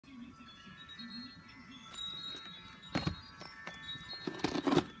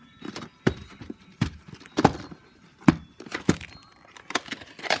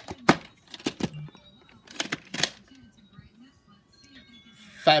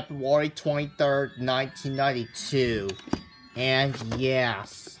February 23rd, 1992. And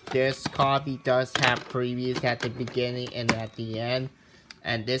yes, this copy does have previews at the beginning and at the end.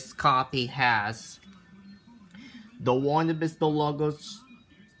 And this copy has the Warner Vista logos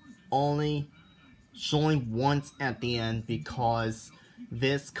only showing once at the end, because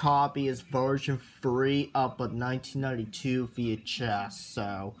this copy is version 3 of a 1992 VHS.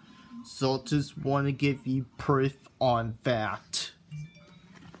 So just want to give you proof on that.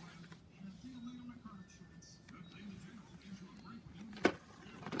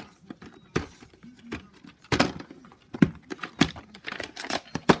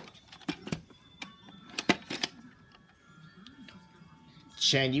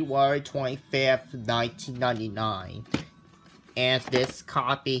 January 25th, 1999. And this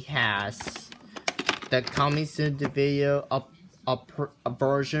copy has the coming soon to video a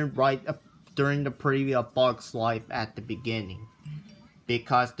version right during the preview of Bugs Life at the beginning.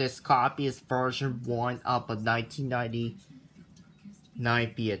 Because this copy is version 1 of a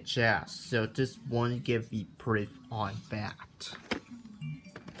 1999 VHS. So just want to give you proof on that.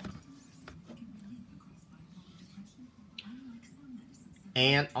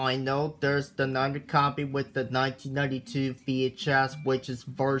 And I know there's another copy with the 1992 VHS, which is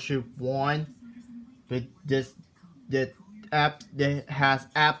version 1, but that has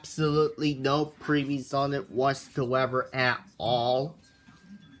absolutely no previews on it whatsoever at all.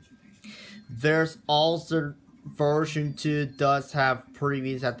 There's also version 2 does have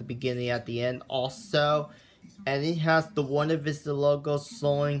previews at the beginning and at the end also, and it has the Warner Vista logo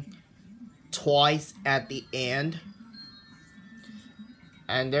showing twice at the end.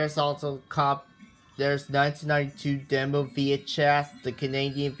 And there's also there's 1992 demo VHS, the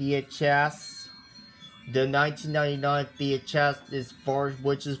Canadian VHS. The 1999 VHS is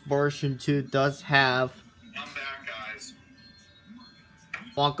which is version 2 does have. I'm back, guys.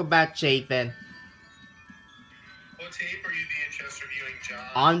 Welcome back, Chapin. What tape are you VHS reviewing, John?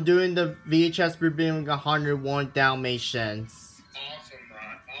 I'm doing the VHS reviewing 101 Dalmatians. Awesome,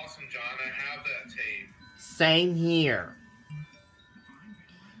 Ron. Awesome, John. I have that tape. Same here.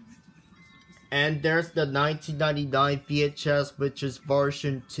 And there's the 1999 VHS, which is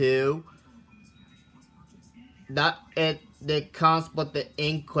version 2. It comes with the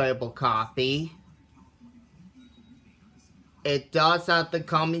incredible copy. It does have the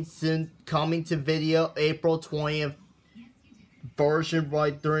coming to video April 20th version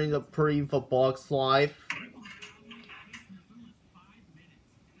right during the preview for Bugs Life.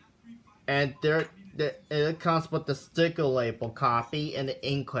 And it comes with the sticker label copy and the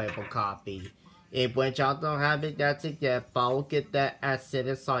incredible copy. Which I don't have it that's it yet, but I'll get that as soon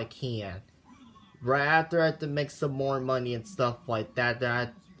as I can. Right after I have to make some more money and stuff like that,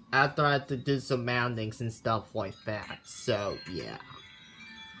 after I have to do some mountings and stuff like that. So yeah,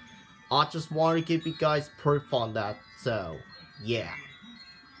 I just want to give you guys proof on that. So yeah.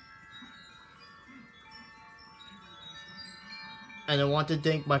 And I want to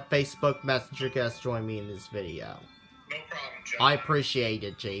thank my Facebook Messenger guest joining me in this video. No problem, John. I appreciate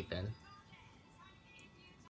it, Javen.